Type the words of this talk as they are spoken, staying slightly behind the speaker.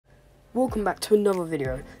Welcome back to another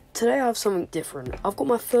video. Today I have something different. I've got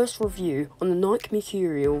my first review on the Nike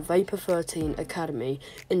Mercurial Vapour 13 Academy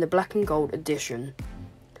in the black and gold edition.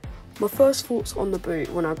 My first thoughts on the boot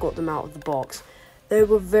when I got them out of the box. They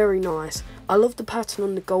were very nice. I love the pattern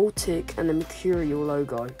on the gold tick and the Mercurial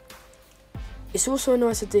logo. It's also a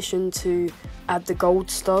nice addition to add the gold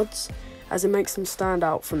studs as it makes them stand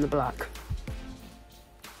out from the black.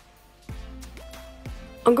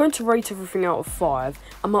 I'm going to rate everything out of 5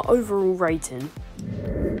 and my overall rating.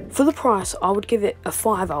 For the price, I would give it a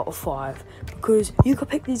 5 out of 5 because you could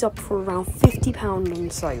pick these up for around £50 on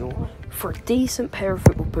sale. For a decent pair of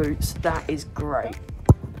football boots, that is great.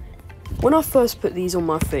 When I first put these on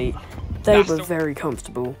my feet, they were very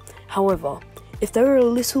comfortable. However, if they were a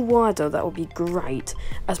little wider, that would be great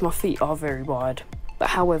as my feet are very wide. But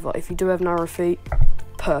however, if you do have narrow feet,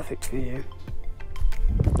 perfect for you.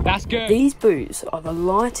 That's good. These boots are the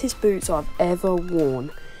lightest boots I've ever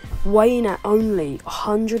worn, weighing at only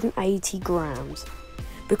 180 grams.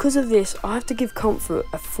 Because of this, I have to give comfort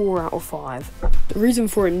a 4 out of 5. The reason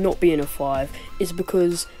for it not being a 5 is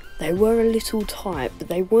because they were a little tight, but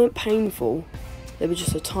they weren't painful. They were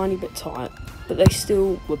just a tiny bit tight, but they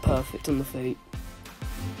still were perfect on the feet.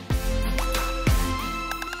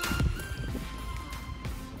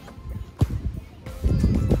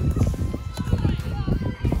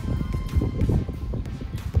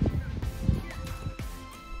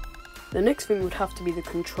 The next thing would have to be the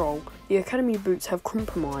control. The Academy boots have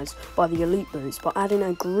compromised by the Elite boots by adding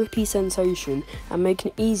a grippy sensation and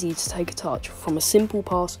making it easy to take a touch from a simple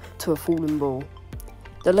pass to a falling ball.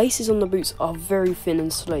 The laces on the boots are very thin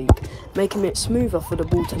and sleek, making it smoother for the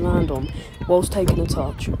ball to land on whilst taking a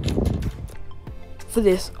touch. For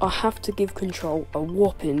this, I have to give control a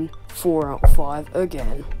whopping 4 out of 5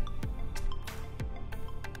 again.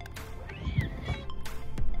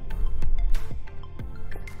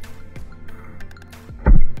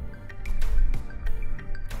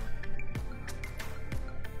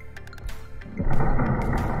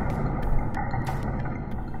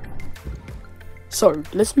 So,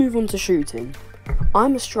 let's move on to shooting.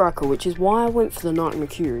 I'm a striker, which is why I went for the Nike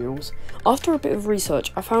Mercurials. After a bit of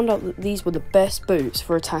research, I found out that these were the best boots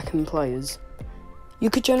for attacking players.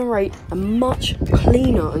 You could generate a much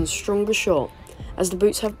cleaner and stronger shot, as the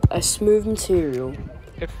boots have a smooth material.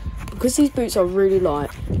 Because these boots are really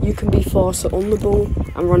light, you can be faster on the ball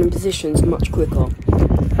and run in positions much quicker,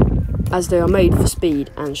 as they are made for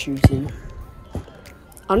speed and shooting.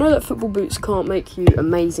 I know that football boots can't make you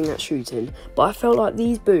amazing at shooting, but I felt like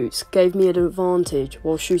these boots gave me an advantage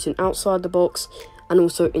while shooting outside the box and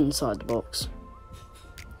also inside the box.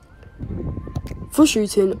 For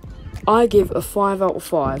shooting, I give a 5 out of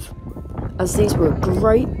 5, as these were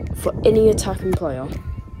great for any attacking player.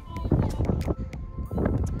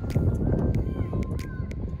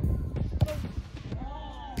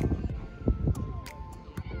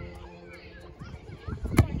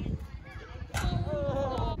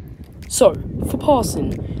 So, for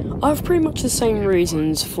passing, I have pretty much the same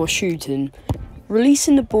reasons for shooting.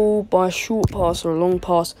 Releasing the ball by a short pass or a long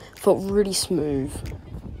pass felt really smooth,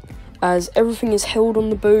 as everything is held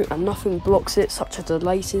on the boot and nothing blocks it, such as the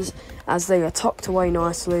laces, as they are tucked away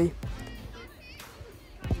nicely.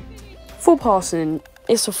 For passing,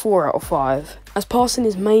 it's a 4 out of 5, as passing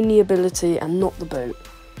is mainly ability and not the boot.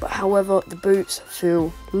 But however, the boots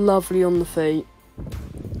feel lovely on the feet.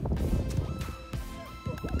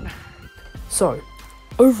 So,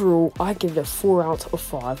 overall, I give it a 4 out of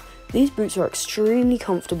 5. These boots are extremely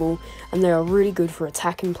comfortable and they are really good for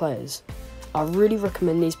attacking players. I really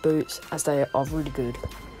recommend these boots as they are really good.